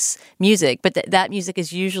 wordless music. But that music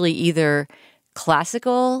is usually either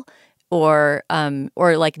classical or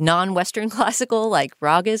like non-Western classical, like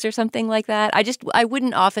ragas or something like that. I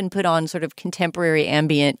wouldn't often put on sort of contemporary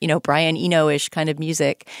ambient, you know, Brian Eno-ish kind of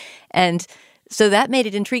music. And so that made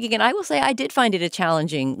it intriguing. And I will say I did find it a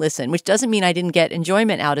challenging listen, which doesn't mean I didn't get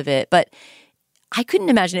enjoyment out of it. But I couldn't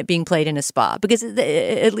imagine it being played in a spa, because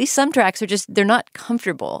at least some tracks are they're not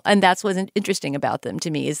comfortable. And that's what's interesting about them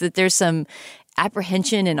to me, is that there's some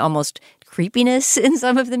apprehension and almost creepiness in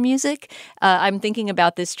some of the music. I'm thinking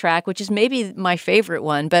about this track, which is maybe my favorite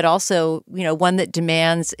one, but also, you know, one that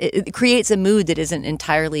demands, it creates a mood that isn't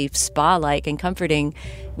entirely spa-like and comforting,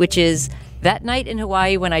 which is That night in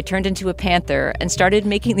Hawaii when I turned into a panther and started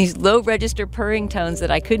making these low-register purring tones that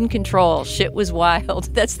I couldn't control, shit was wild.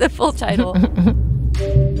 That's the full title.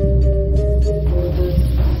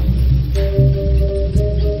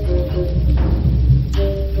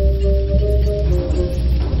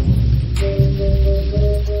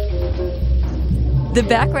 The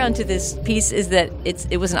background to this piece is that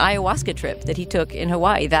it was an ayahuasca trip that he took in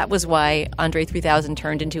Hawaii. That was why Andre 3000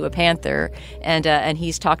 turned into a panther, and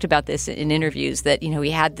he's talked about this in interviews that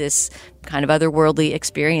he had this kind of otherworldly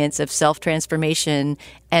experience of self-transformation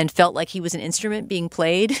and felt like he was an instrument being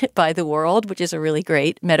played by the world, which is a really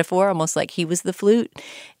great metaphor, almost like he was the flute,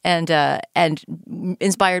 and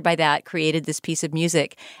inspired by that, created this piece of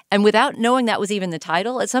music. And without knowing that was even the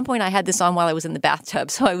title, at some point I had this on while I was in the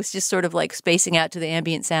bathtub, so I was just sort of like spacing out to the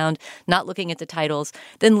ambient sound, not looking at the titles.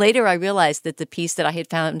 Then later I realized that the piece that I had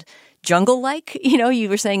found jungle-like, you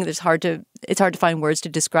were saying it's hard to find words to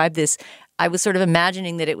describe this. I was sort of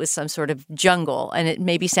imagining that it was some sort of jungle, and it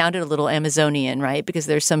maybe sounded a little Amazonian, right? Because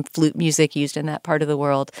there's some flute music used in that part of the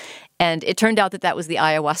world. And it turned out that was the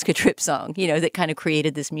ayahuasca trip song, that kind of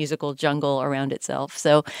created this musical jungle around itself.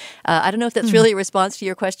 So I don't know if that's really a response to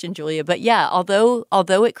your question, Julia, but yeah, although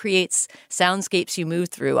it creates soundscapes you move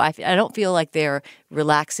through, I don't feel like they're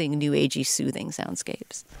relaxing, new agey, soothing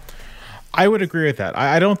soundscapes. I would agree with that.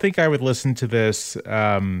 I don't think I would listen to this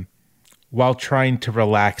while trying to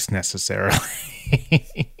relax necessarily.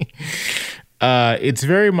 It's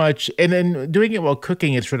very much, and then doing it while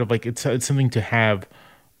cooking, it's sort of like it's something to have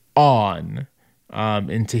on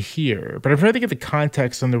and to hear. But I'm trying to think of the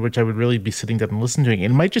context under which I would really be sitting down and listening to it. It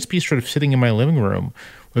might just be sort of sitting in my living room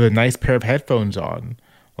with a nice pair of headphones on,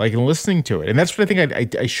 like, and listening to it. And that's what I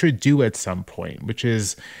think I should do at some point, which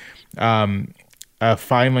is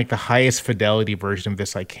find like the highest fidelity version of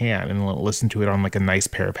this I can and listen to it on like a nice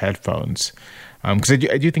pair of headphones. Because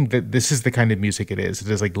I do think that this is the kind of music it is. It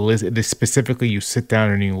is like, it is specifically you sit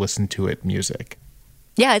down and you listen to it music.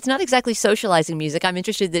 Yeah, it's not exactly socializing music. I'm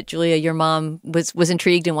interested that, Julia, your mom was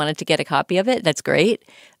intrigued and wanted to get a copy of it. That's great.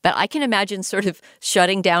 But I can imagine sort of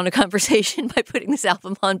shutting down a conversation by putting this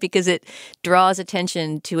album on because it draws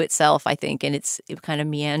attention to itself, I think, and it's kind of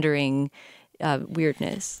meandering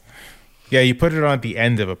weirdness. Yeah, you put it on at the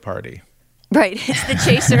end of a party. Right. It's the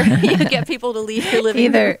chaser. You get people to leave your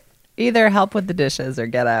living room. Either help with the dishes or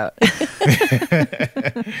get out.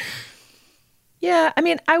 Yeah, I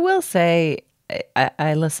mean, I will say,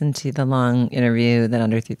 I listened to the long interview that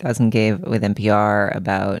Andre 3000 gave with NPR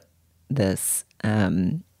about this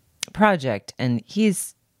project, and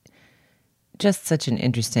he's just such an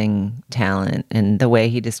interesting talent, and the way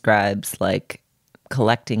he describes like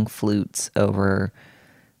collecting flutes over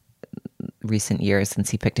recent years since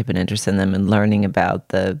he picked up an interest in them and learning about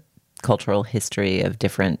the cultural history of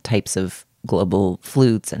different types of global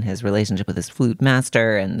flutes and his relationship with his flute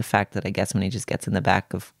master, and the fact that I guess when he just gets in the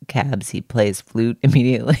back of cabs, he plays flute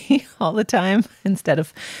immediately all the time instead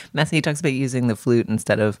of messing. He talks about using the flute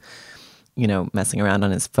instead of, messing around on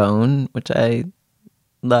his phone, which I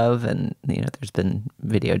love. And, there's been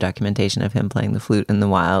video documentation of him playing the flute in the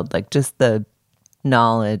wild. Like, just the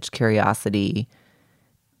knowledge, curiosity,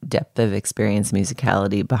 depth of experience,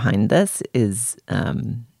 musicality behind this is,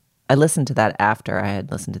 I listened to that after I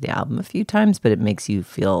had listened to the album a few times, but it makes you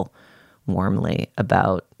feel warmly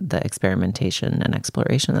about the experimentation and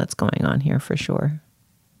exploration that's going on here for sure.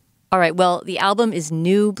 All right. Well, the album is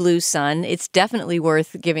New Blue Sun. It's definitely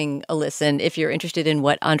worth giving a listen if you're interested in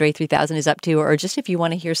what Andre 3000 is up to, or just if you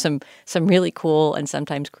want to hear some really cool and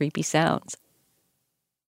sometimes creepy sounds.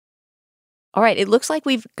 All right, it looks like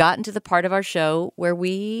we've gotten to the part of our show where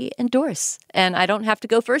we endorse. And I don't have to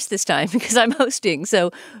go first this time because I'm hosting.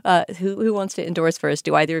 So who wants to endorse first?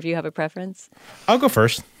 Do either of you have a preference? I'll go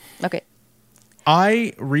first. Okay.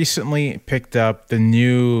 I recently picked up the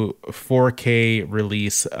new 4K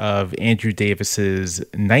release of Andrew Davis's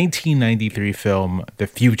 1993 film, The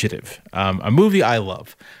Fugitive, a movie I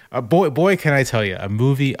love. Boy, can I tell you, a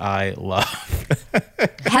movie I love.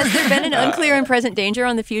 Has there been an Unclear and Present Danger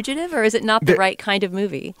on The Fugitive, or is it not the right kind of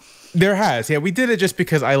movie? There has. Yeah, we did it just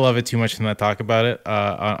because I love it too much to not talk about it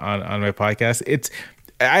on my podcast.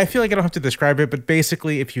 I feel like I don't have to describe it, but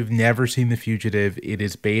basically, if you've never seen The Fugitive, it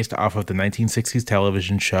is based off of the 1960s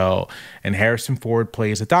television show, and Harrison Ford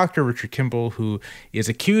plays a doctor, Richard Kimball, who is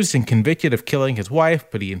accused and convicted of killing his wife,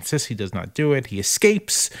 but he insists he does not do it. He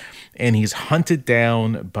escapes, and he's hunted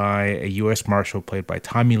down by a U.S. Marshal played by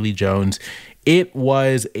Tommy Lee Jones. It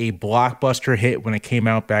was a blockbuster hit when it came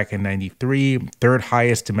out back in 93, third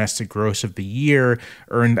highest domestic gross of the year,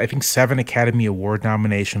 earned, I think, 7 Academy Award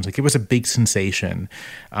nominations. Like, it was a big sensation.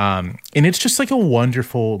 And it's just like a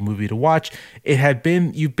wonderful movie to watch. You've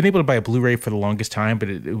been able to buy a Blu-ray for the longest time, but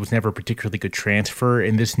it was never a particularly good transfer.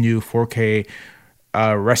 And this new 4K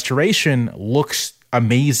restoration looks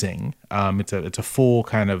amazing. It's a full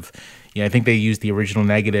kind of, I think they used the original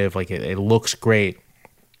negative. Like, it looks great.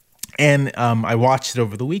 And I watched it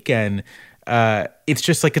over the weekend. It's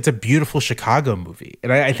just like, it's a beautiful Chicago movie.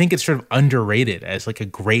 And I think it's sort of underrated as like a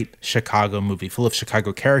great Chicago movie full of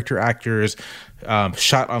Chicago character actors,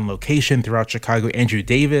 shot on location throughout Chicago. Andrew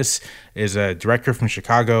Davis is a director from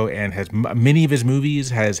Chicago and has many of his movies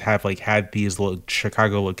have had these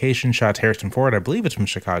Chicago location shots. Harrison Ford, I believe it's from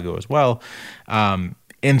Chicago as well.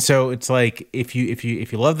 And so it's like, if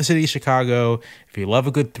you love the city of Chicago, if you love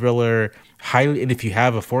a good thriller, and if you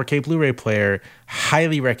have a 4K Blu-ray player,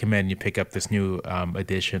 highly recommend you pick up this new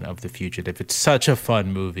edition of The Fugitive. It's such a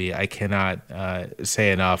fun movie. I cannot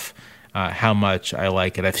say enough how much I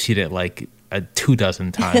like it. I've seen it like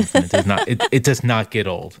 24 times, and it does not get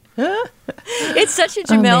old. It's such a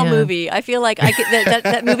Jamel movie. I feel like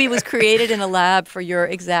that movie was created in a lab for your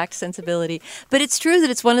exact sensibility. But it's true that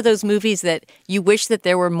it's one of those movies that you wish that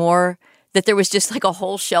there were more, that there was just like a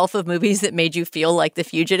whole shelf of movies that made you feel like The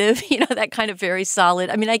Fugitive, that kind of very solid.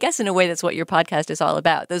 I mean, I guess in a way that's what your podcast is all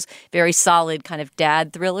about, those very solid kind of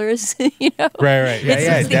dad thrillers, Right.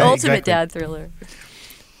 Yeah, it's the ultimate exactly. dad thriller.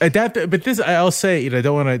 But this, I'll say, I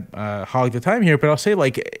don't want to hog the time here, but I'll say,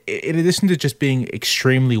 like, in addition to just being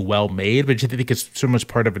extremely well made, but I think it's so much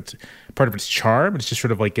part of its charm. It's just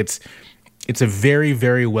sort of like it's a very,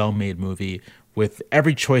 very well made movie with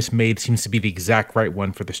every choice made seems to be the exact right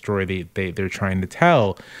one for the story they're trying to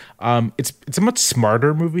tell. It's a much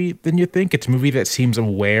smarter movie than you think. It's a movie that seems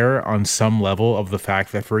aware on some level of the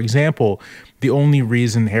fact that, for example, the only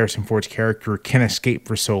reason Harrison Ford's character can escape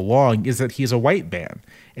for so long is that he's a white man.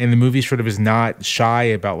 And the movie sort of is not shy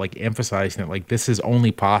about like emphasizing that like this is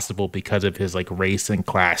only possible because of his like race and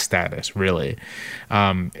class status, really.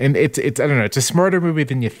 And it's I don't know, it's a smarter movie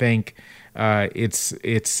than you think. It's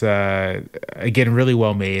again really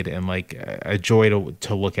well made and like a joy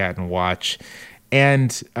to look at and watch.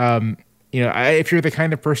 And if you're the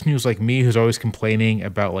kind of person who's like me, who's always complaining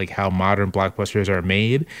about like how modern blockbusters are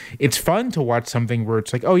made, it's fun to watch something where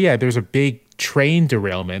it's like, oh yeah, there's a big train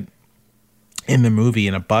derailment in the movie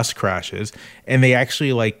and a bus crashes, and they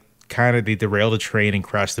actually like they derail the train and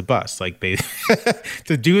crash the bus. Like they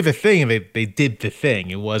to do the thing, they did the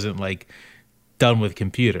thing. It wasn't like done with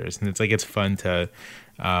computers. And it's fun to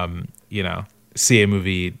see a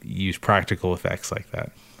movie use practical effects like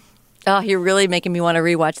that. Oh, you're really making me want to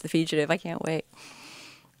rewatch The Fugitive. I can't wait.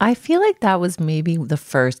 I feel like that was maybe the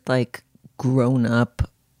first like grown-up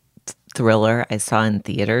thriller I saw in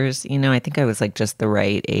theaters. I think I was like just the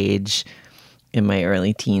right age in my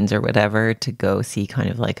early teens or whatever to go see kind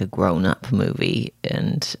of like a grown-up movie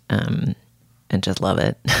and just love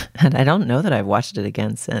it. And I don't know that I've watched it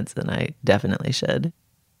again since, and I definitely should.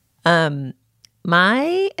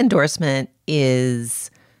 My endorsement is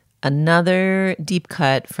another deep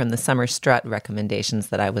cut from the Summer Strut recommendations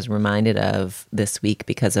that I was reminded of this week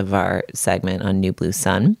because of our segment on New Blue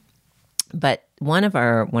Sun. But one of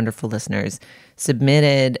our wonderful listeners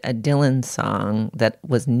submitted a Dylan song that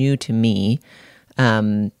was new to me.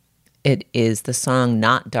 It is the song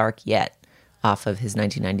Not Dark Yet off of his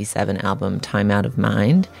 1997 album Time Out of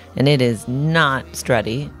Mind. And it is not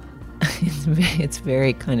strutty. It's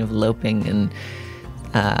very kind of loping and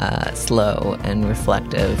slow and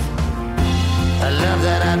reflective. A love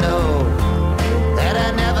that I know that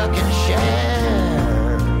I never can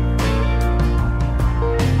share.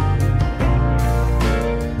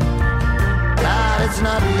 God, it's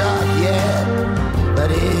not dark yet,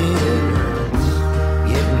 but it's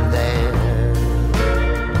getting there.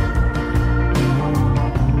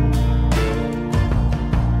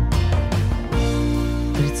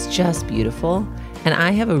 But it's just beautiful. And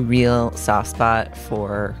I have a real soft spot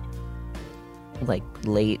for like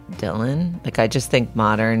late Dylan. Like I just think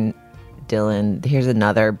modern Dylan, here's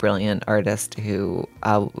another brilliant artist who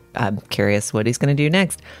I'm curious what he's going to do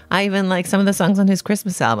next. I even like some of the songs on his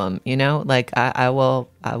Christmas album, like I will,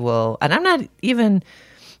 and I'm not even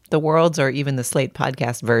the world's or even the Slate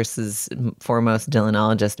podcast versus foremost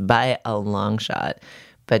Dylanologist by a long shot,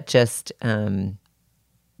 but just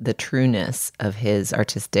the trueness of his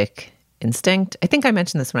artistic instinct. I think I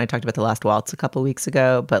mentioned this when I talked about The Last Waltz a couple weeks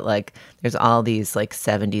ago, but like there's all these like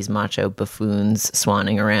 70s macho buffoons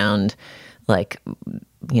swanning around, like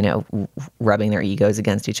rubbing their egos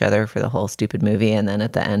against each other for the whole stupid movie. And then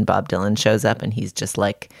at the end, Bob Dylan shows up and he's just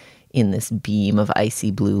like in this beam of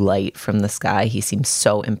icy blue light from the sky. He seems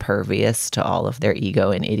so impervious to all of their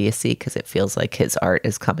ego and idiocy because it feels like his art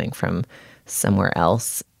is coming from somewhere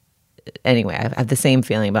else. Anyway, I have the same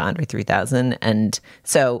feeling about Andre 3000. And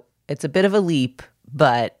so it's a bit of a leap,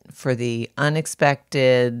 but for the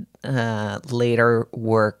unexpected later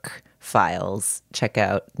work files, check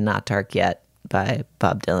out Not Dark Yet by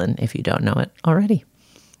Bob Dylan if you don't know it already.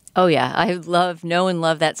 Oh, yeah. I know and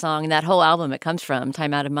love that song and that whole album it comes from,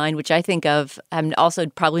 Time Out of Mind, which I think of. I'm also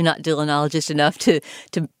probably not Dylanologist enough to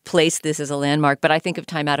place this as a landmark, but I think of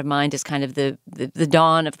Time Out of Mind as kind of the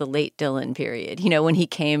dawn of the late Dylan period. When he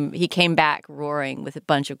came back roaring with a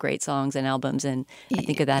bunch of great songs and albums, and I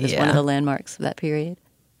think of that as one of the landmarks of that period.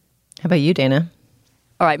 How about you, Dana?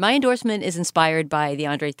 All right, my endorsement is inspired by the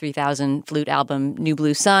Andre 3000 flute album, New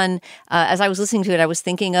Blue Sun. As I was listening to it, I was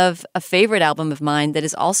thinking of a favorite album of mine that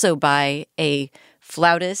is also by a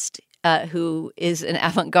flautist who is an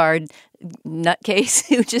avant-garde nutcase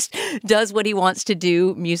who just does what he wants to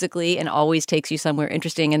do musically and always takes you somewhere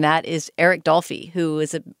interesting, and that is Eric Dolphy, who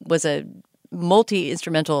was a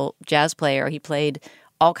multi-instrumental jazz player. He played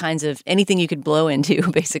all kinds of anything you could blow into,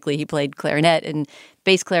 basically. He played clarinet and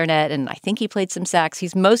bass clarinet, and I think he played some sax.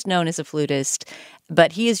 He's most known as a flutist,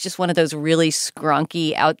 but he is just one of those really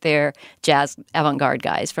scrunky, out there jazz avant-garde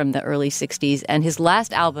guys from the early 60s. And his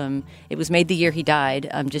last album, it was made the year he died,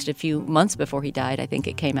 just a few months before he died. I think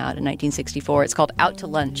it came out in 1964. It's called Out to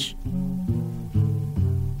Lunch.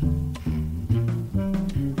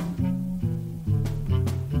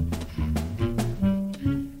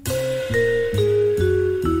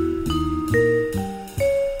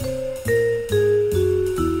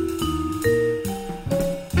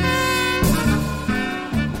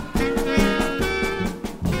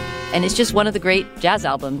 And it's just one of the great jazz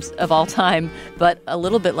albums of all time, but a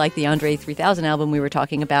little bit like the Andre 3000 album we were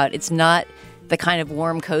talking about. It's not the kind of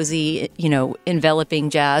warm, cozy, enveloping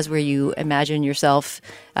jazz where you imagine yourself,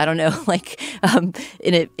 I don't know, like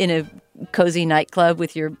in a cozy nightclub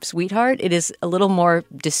with your sweetheart. It is a little more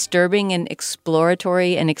disturbing and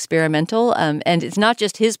exploratory and experimental. And it's not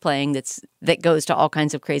just his playing that goes to all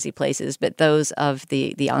kinds of crazy places, but those of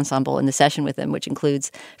the ensemble in the session with him, which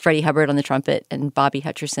includes Freddie Hubbard on the trumpet and Bobby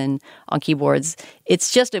Hutcherson on keyboards.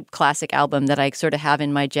 It's just a classic album that I sort of have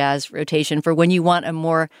in my jazz rotation for when you want a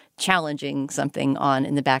more challenging something on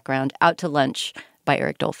in the background. Out to Lunch by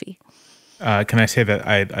Eric Dolphy. Can I say that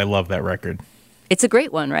I love that record? It's a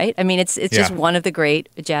great one, right? I mean, it's just one of the great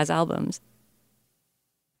jazz albums.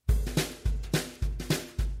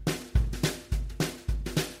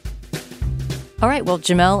 All right, well,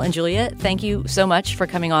 Jamel and Julia, thank you so much for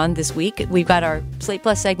coming on this week. We've got our Slate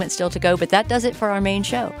Plus segment still to go, but that does it for our main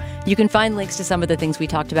show. You can find links to some of the things we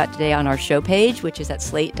talked about today on our show page, which is at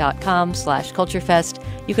slate.com/culturefest.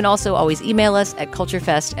 You can also always email us at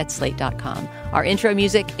culturefest@slate.com. Our intro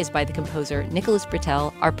music is by the composer Nicholas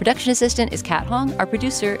Britell. Our production assistant is Kat Hong. Our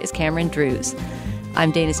producer is Cameron Drews.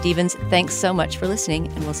 I'm Dana Stevens. Thanks so much for listening,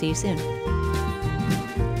 and we'll see you soon.